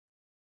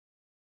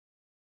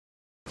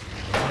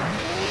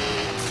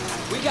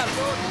got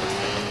road.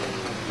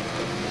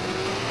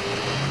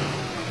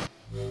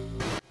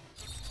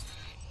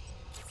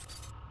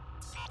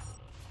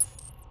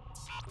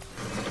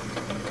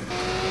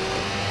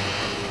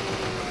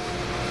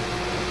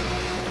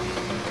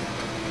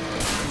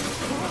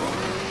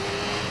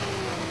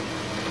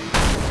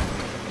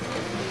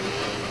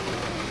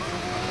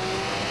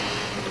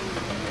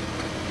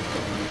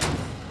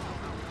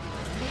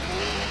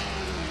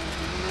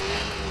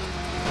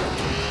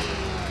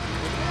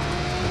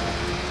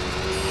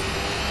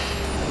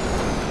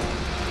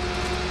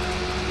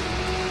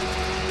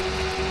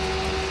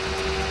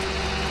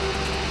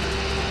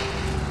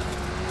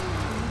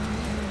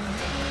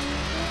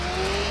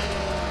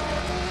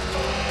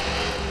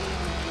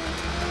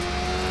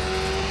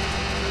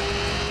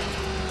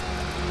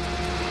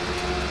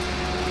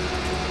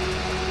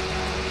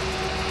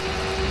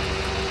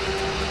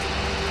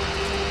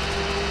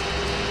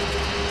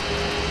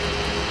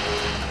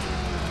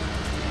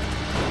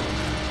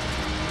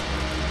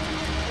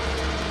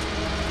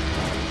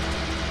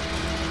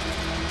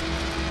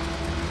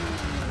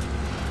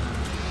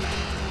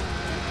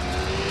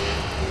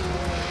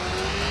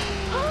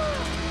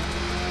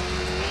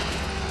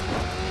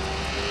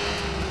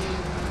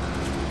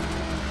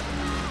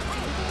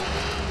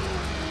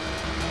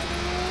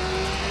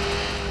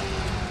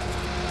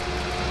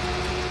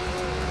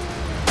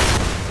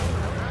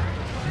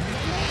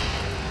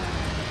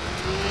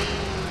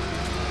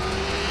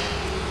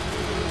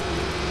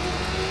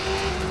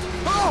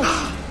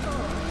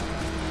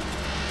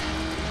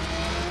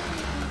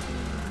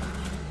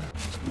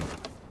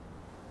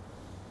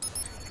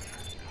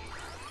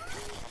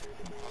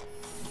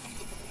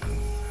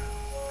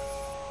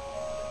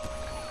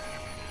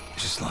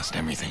 Lost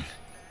everything.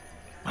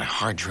 My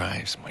hard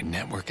drives, my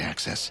network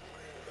access.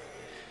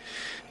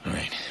 All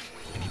right,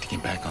 I need to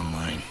get back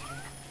online.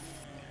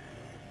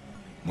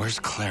 Where's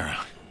Clara?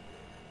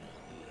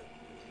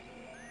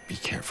 Be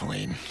careful,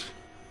 Aiden.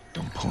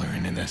 Don't pull her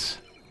into this.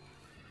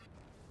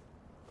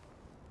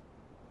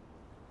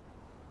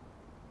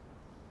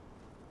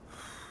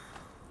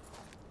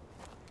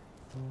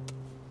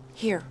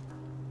 Here.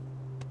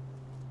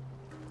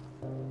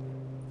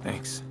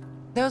 Thanks.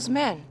 Those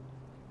men,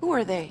 who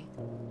are they?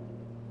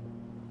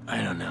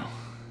 I don't know.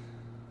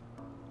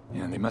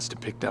 Yeah, they must have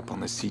picked up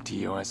on the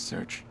CTOS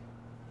search.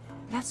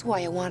 That's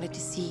why I wanted to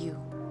see you.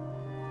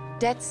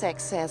 DedSec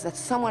says that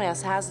someone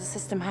else has the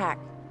system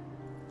hacked.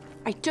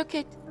 I took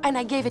it, and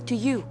I gave it to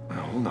you.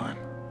 Now, hold on.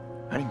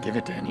 I didn't give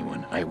it to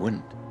anyone. I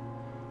wouldn't.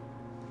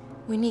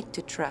 We need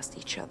to trust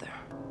each other.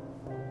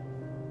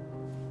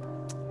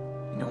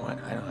 You know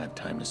what? I don't have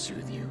time to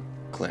soothe you,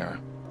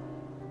 Clara.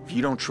 If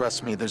you don't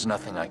trust me, there's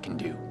nothing I can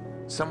do.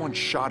 Someone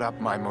shot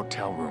up my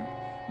motel room.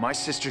 My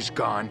sister's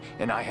gone,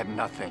 and I have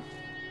nothing.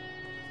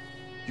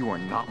 You are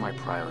not my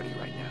priority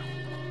right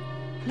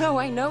now. No,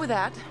 I know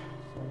that.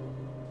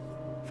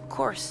 Of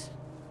course.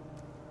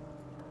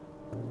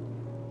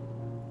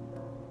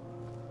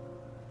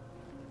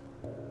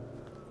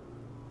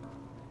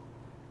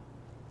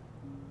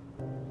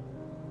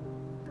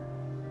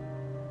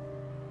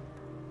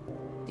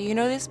 Do you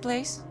know this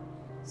place?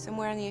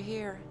 Somewhere near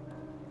here.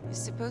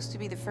 It's supposed to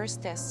be the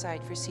first test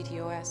site for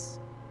CTOS.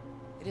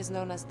 It is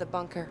known as the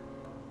bunker.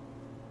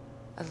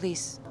 At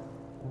least,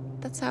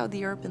 that's how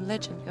the urban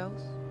legend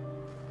goes.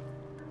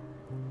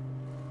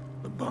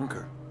 The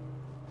bunker?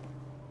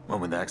 One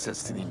with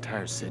access to the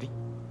entire city?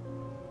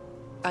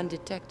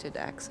 Undetected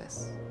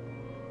access.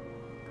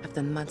 I've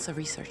done months of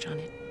research on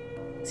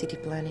it. City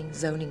planning,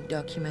 zoning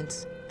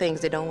documents,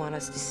 things they don't want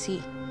us to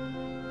see.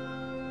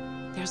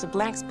 There's a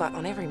blank spot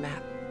on every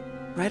map.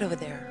 Right over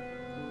there.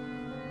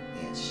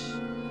 Ish.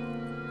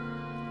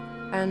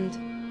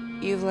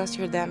 And you've lost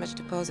your damage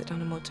deposit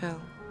on a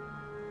motel.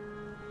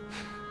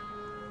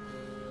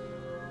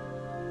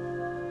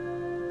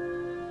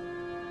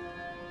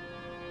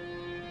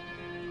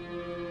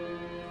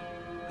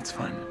 It's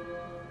fine.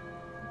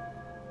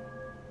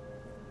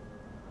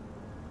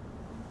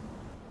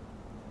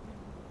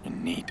 You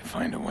need to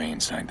find a way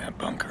inside that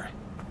bunker.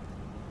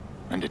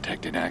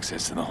 Undetected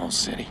access to the whole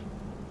city.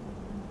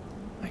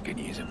 I could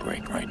use a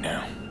break right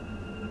now.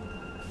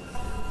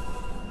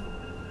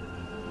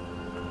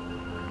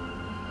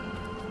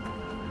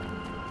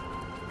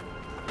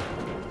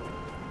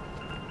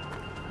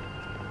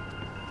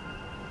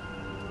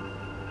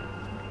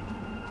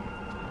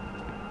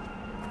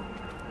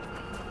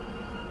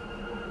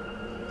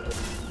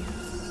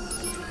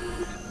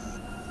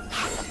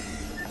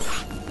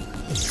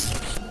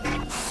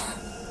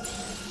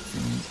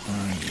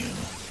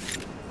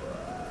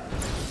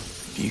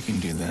 If you can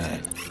do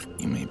that,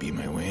 you may be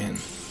my way in.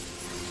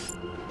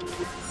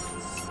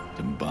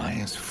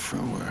 Tobias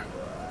Frewer.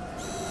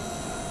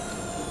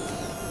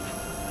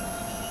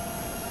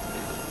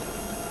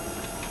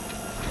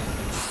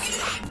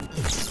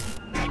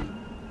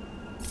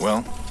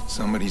 Well,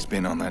 somebody's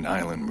been on that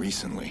island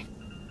recently.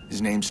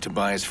 His name's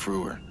Tobias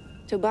Frewer.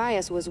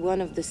 Tobias was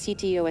one of the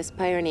CTOS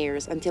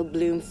pioneers until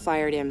Bloom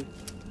fired him.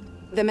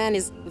 The man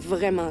is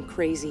vraiment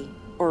crazy,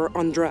 or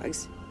on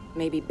drugs,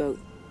 maybe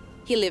both.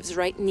 He lives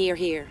right near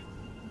here.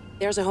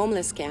 There's a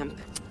homeless camp.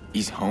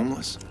 He's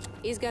homeless?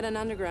 He's got an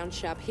underground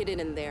shop hidden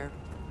in there.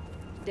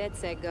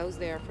 DedSec goes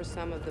there for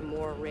some of the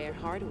more rare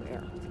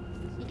hardware.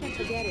 You can't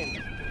forget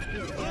him.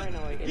 He's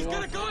paranoid and He's got a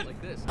won't gun! talk.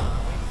 Like this.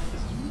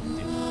 This is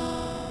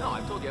ridiculous. No,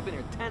 I've told you, I've been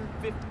here 10,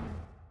 15.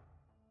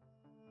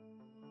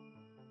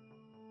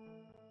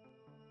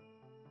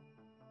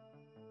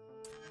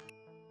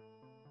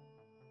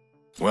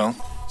 Well,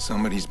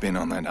 somebody's been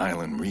on that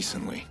island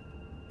recently.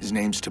 His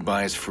name's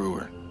Tobias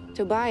Frewer.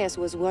 Tobias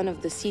was one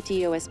of the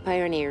CTOS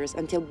pioneers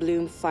until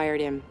Bloom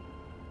fired him.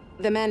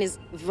 The man is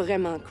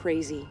vraiment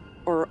crazy,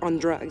 or on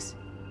drugs,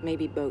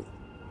 maybe both.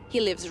 He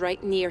lives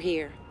right near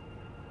here.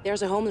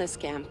 There's a homeless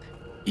camp.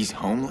 He's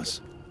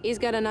homeless? He's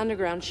got an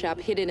underground shop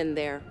hidden in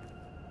there.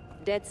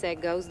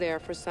 DedSec goes there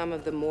for some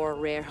of the more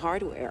rare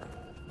hardware.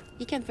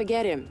 You can't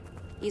forget him.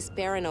 He's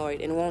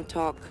paranoid and won't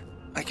talk.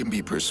 I can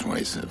be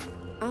persuasive.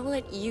 I'll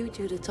let you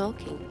do the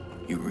talking.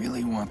 You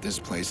really want this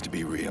place to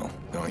be real,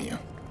 don't you?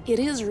 It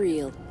is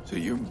real. So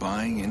you're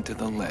buying into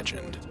the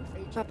legend.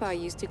 Papa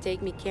used to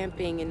take me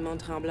camping in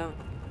Mont Tremblant.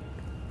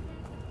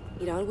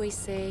 He'd always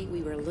say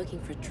we were looking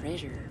for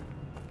treasure.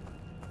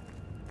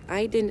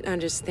 I didn't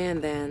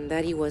understand then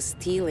that he was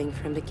stealing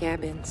from the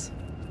cabins.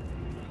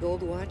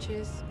 Gold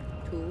watches,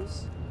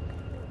 tools.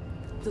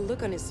 The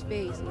look on his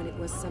face when it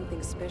was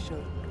something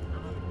special.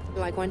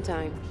 Like one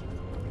time,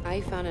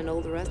 I found an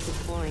old rusted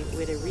coin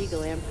with a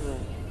regal emperor.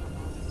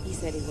 He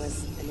said it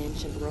was an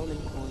ancient Roman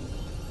coin.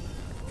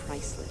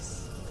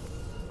 Priceless.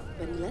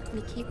 But he let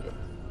me keep it.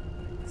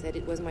 Said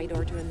it was my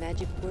door to a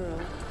magic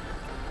world.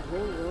 A whole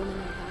Roman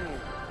Empire.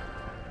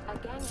 A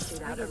gang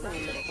shootout I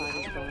designed the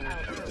father's bone.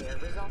 earlier,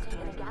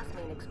 resulting in a gas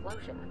main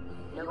explosion.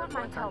 No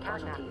reports on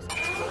casualties.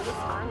 Police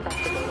are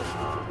investigating.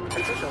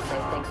 Officials say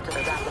thanks to the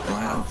rapid Well,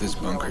 I hope this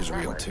response bunker's of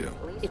the real, network, too.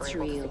 police It's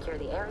were able real. to secure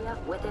the area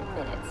within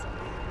minutes.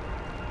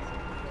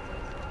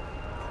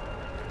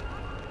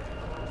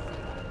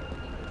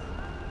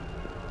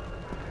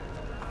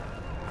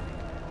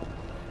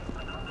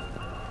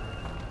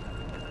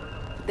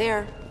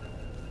 There.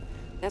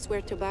 That's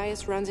where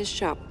Tobias runs his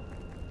shop.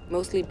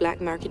 Mostly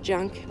black market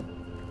junk.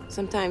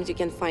 Sometimes you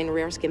can find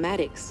rare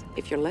schematics,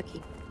 if you're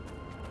lucky.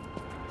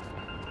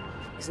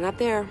 He's not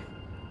there.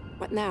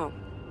 What now?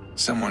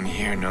 Someone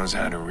here knows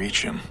how to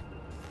reach him.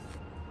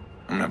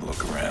 I'm gonna have a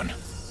look around.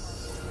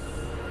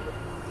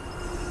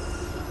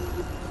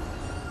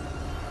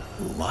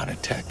 A lot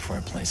of tech for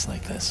a place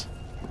like this.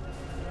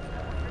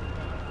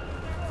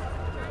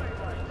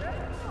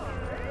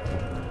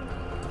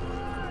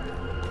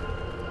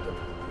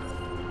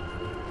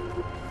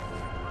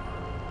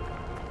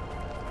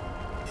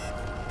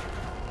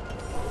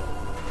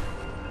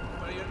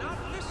 Well, you're not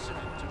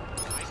listening to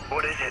me.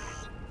 What is it?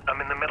 I'm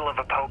in the middle of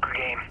a poker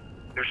game.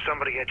 There's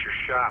somebody at your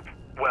shop.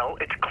 Well,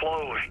 it's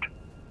closed.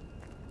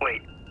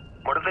 Wait,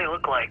 what do they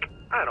look like?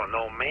 I don't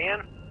know,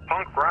 man.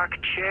 Punk rock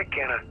chick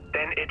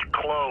then it's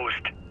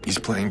closed. He's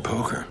playing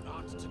poker.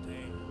 Not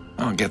today.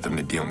 I'll get them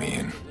to deal me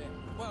in.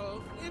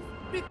 Well,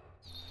 if...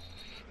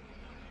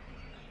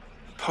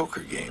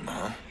 Poker game,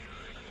 huh?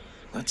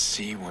 Let's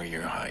see where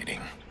you're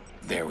hiding.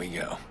 There we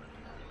go.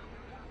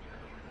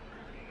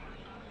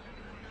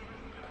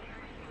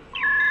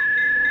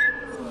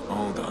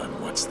 Hold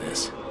on, what's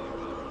this?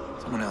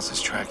 Someone else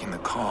is tracking the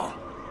call.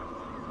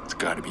 It's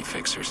gotta be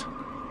fixers.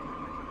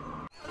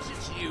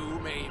 It's you,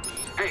 maybe.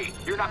 Hey,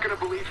 you're not gonna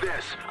believe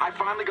this. I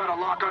finally got a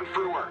lock on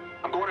Frewer.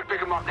 I'm going to pick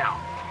him up now.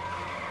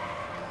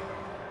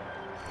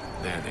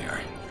 There they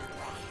are.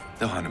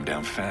 They'll hunt him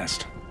down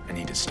fast. I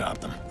need to stop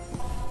them.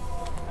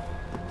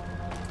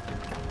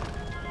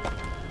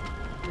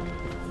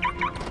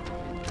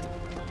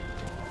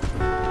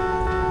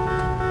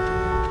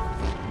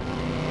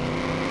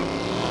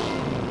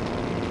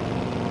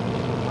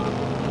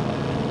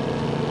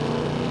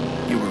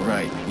 You were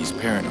right. He's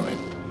paranoid.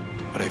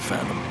 But I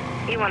found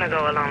him. You want to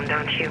go alone,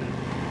 don't you?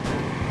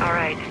 All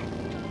right.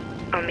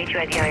 I'll meet you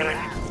at the island.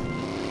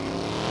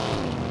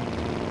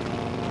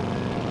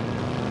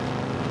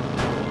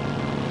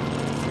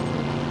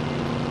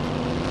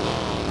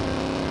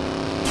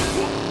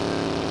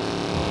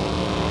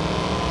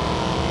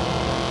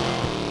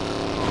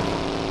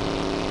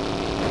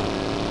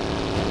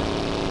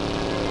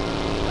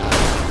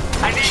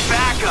 I need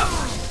backup!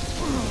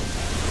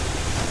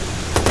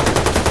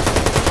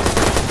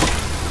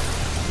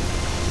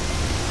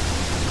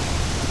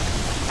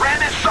 Ran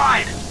this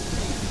side!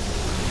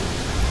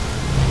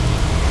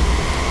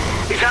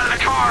 He's out of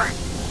the car!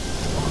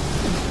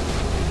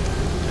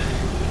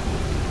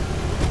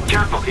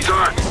 Careful, he's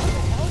armed.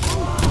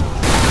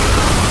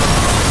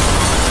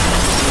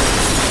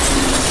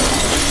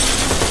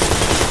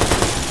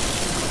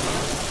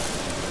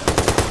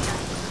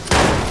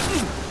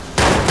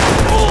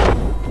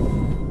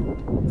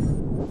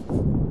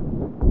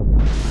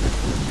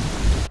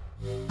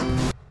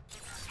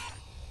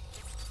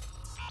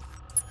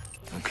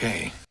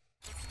 Okay.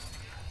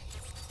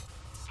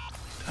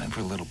 Time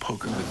for a little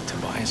poker with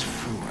Tobias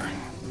Frewer.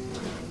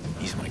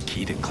 He's my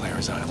key to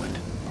Clara's Island.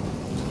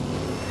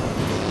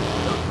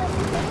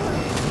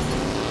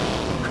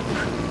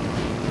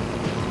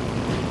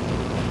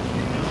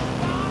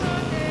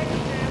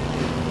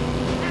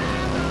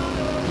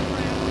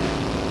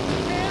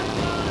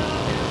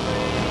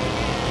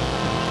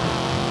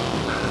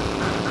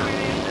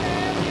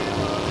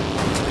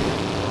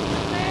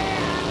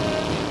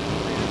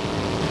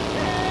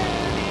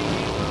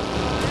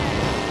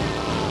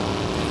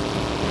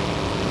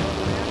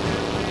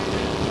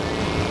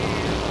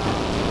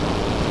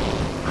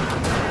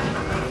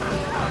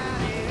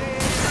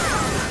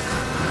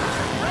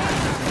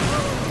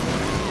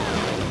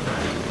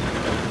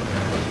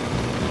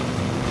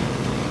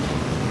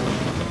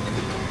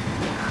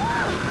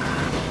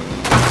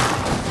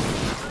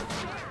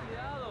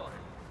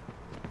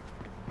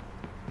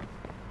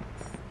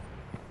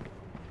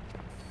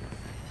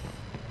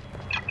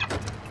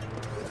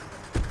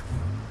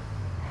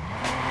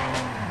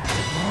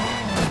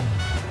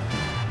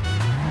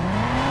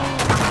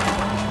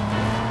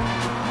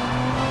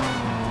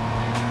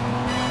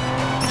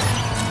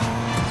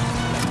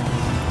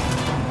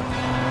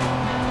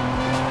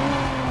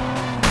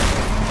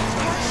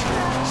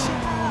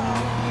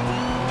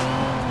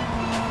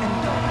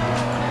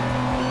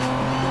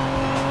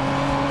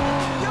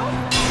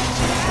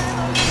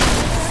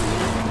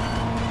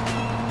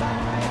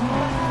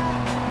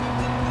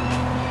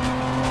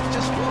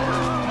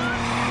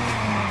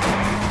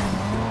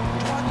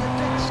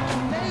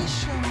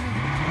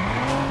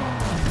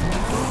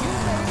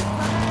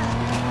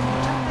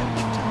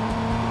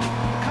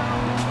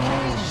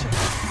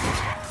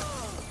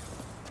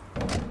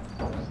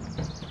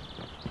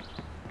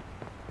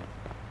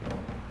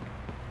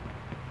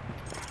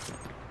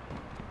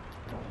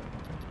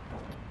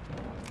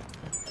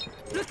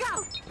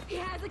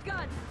 has a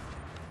gun!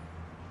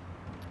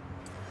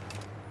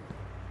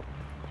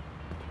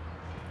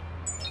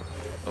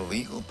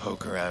 Illegal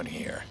poker out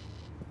here.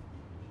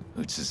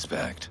 Who'd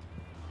suspect?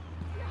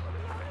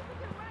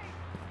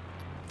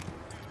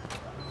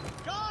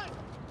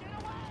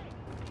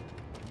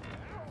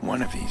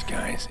 One of these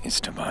guys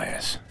is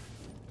Tobias.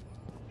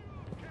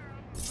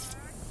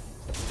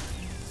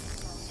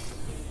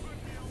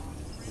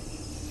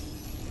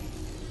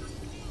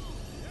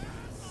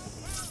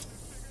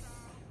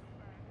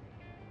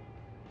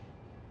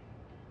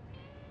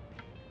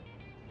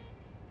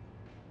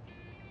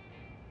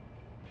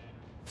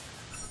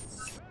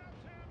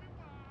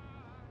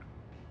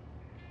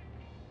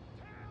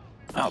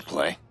 I'll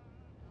play.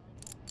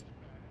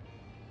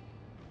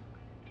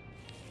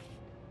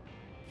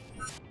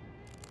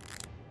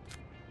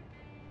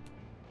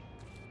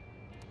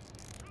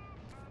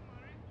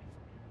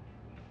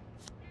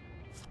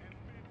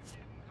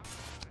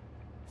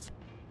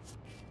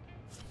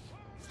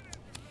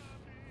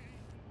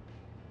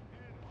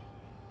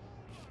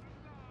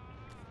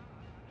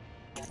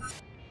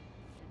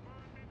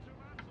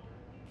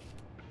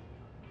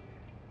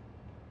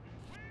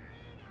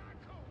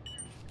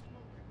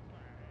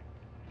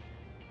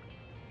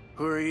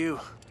 Who are you?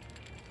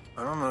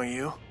 I don't know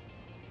you.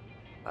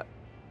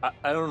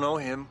 I don't know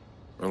him.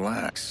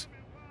 Relax.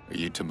 Are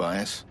you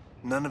Tobias?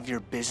 None of your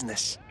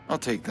business. I'll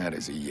take that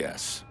as a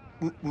yes.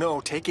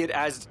 No, take it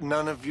as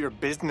none of your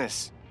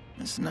business.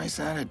 That's a nice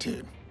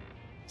attitude.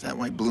 Is that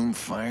why Bloom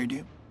fired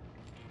you?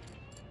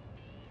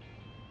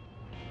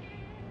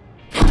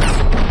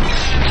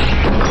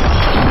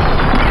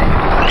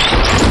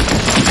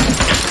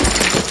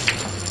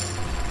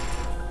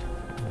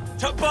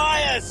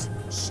 Tobias!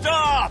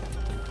 Stop!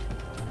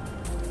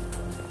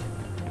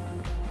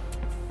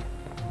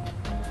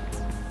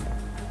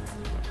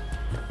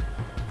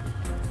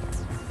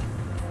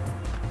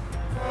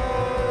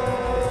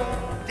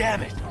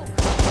 Damn it!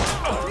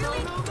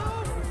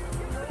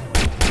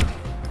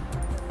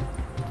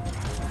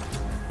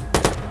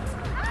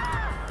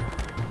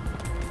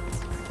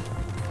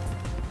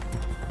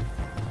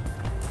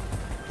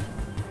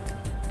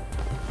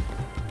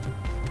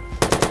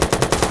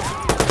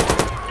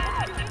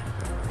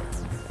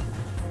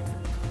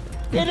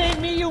 It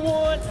ain't me you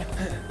want!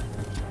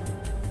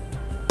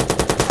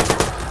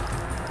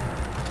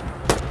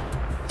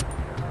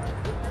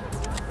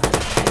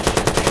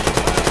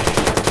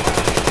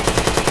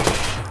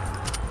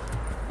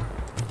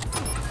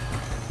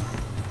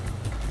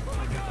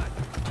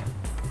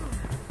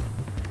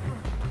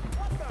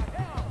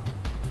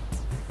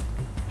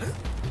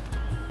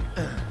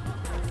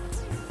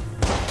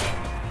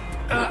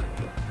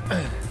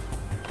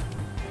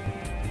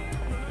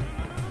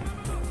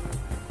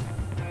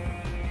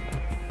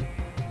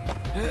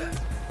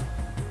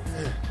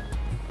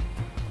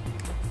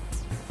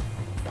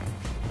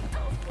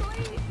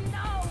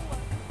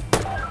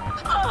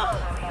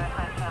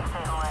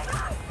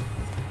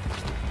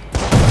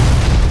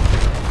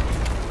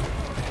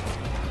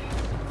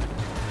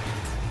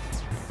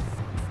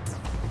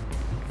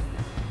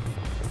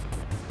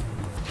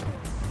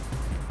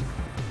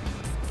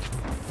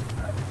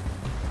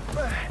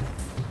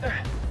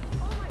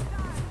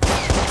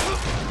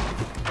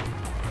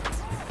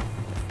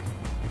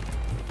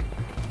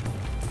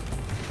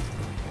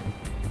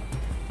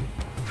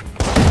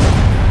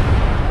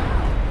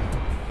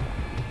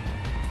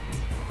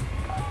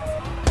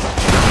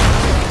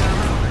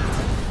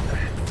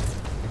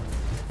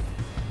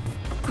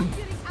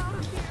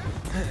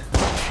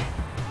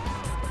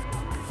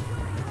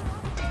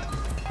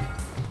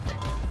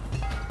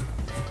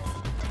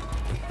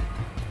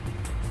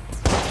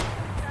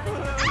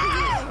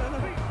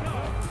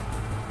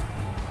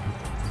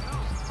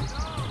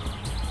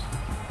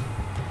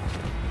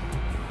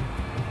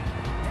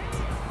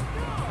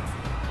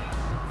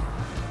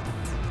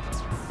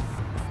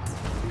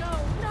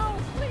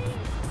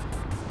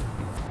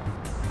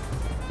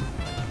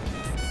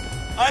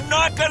 I'm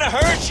not gonna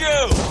hurt you!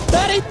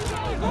 Daddy!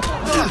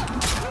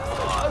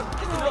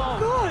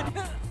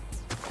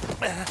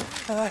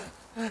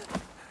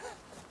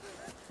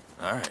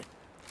 All right.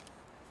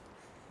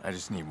 I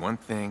just need one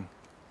thing,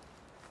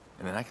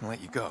 and then I can let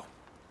you go.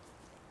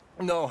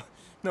 No,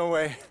 no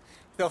way.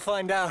 They'll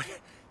find out.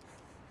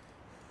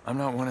 I'm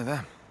not one of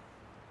them.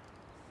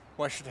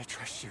 Why should I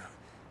trust you?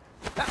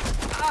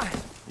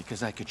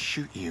 Because I could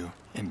shoot you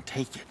and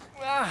take it.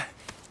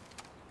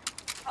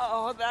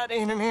 Oh, that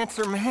ain't an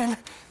answer, man.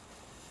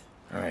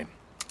 All right.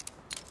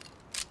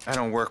 I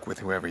don't work with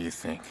whoever you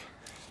think.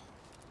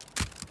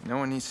 No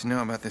one needs to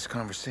know about this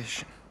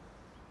conversation.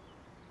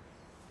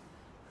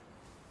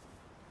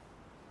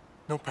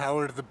 No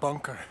power to the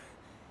bunker.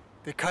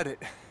 They cut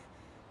it.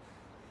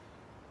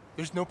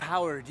 There's no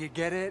power, do you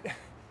get it?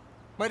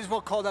 Might as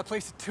well call that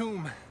place a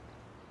tomb.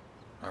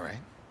 All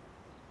right.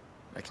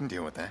 I can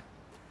deal with that.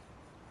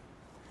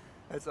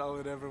 That's all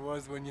it ever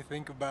was when you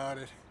think about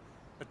it.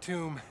 A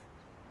tomb.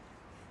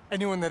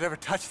 Anyone that ever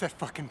touched that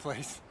fucking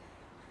place.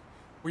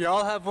 We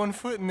all have one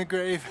foot in the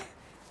grave,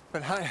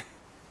 but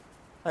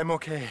I'm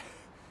okay.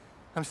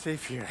 I'm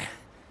safe here.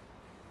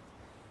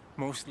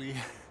 mostly.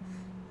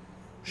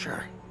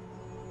 Sure.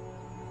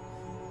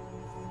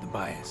 The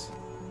bias.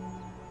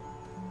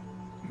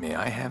 May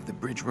I have the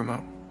bridge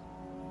remote?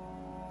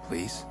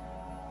 Please?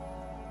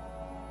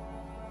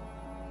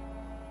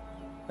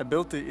 I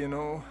built it, you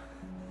know.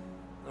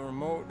 The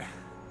remote.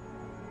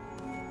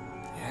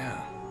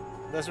 Yeah,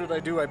 That's what I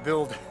do, I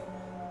build.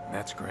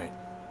 that's great.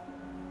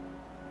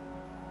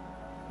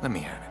 Let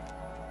me have it.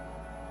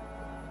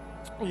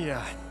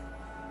 Yeah,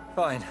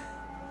 fine.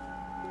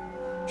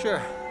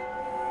 Sure.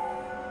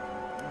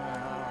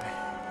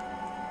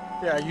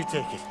 Yeah, you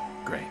take it.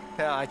 Great.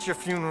 Yeah, it's your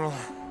funeral.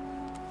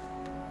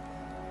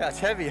 Yeah, it's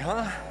heavy,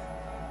 huh?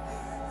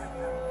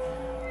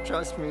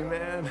 Trust me,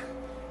 man.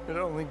 It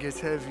only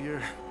gets heavier.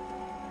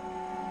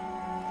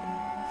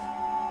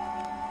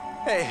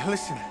 Hey,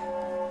 listen.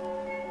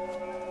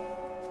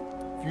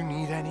 If you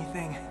need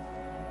anything,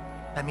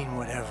 I mean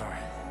whatever,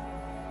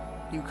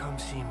 you come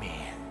see me.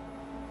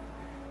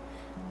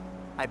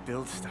 I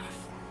build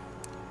stuff.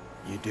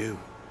 You do.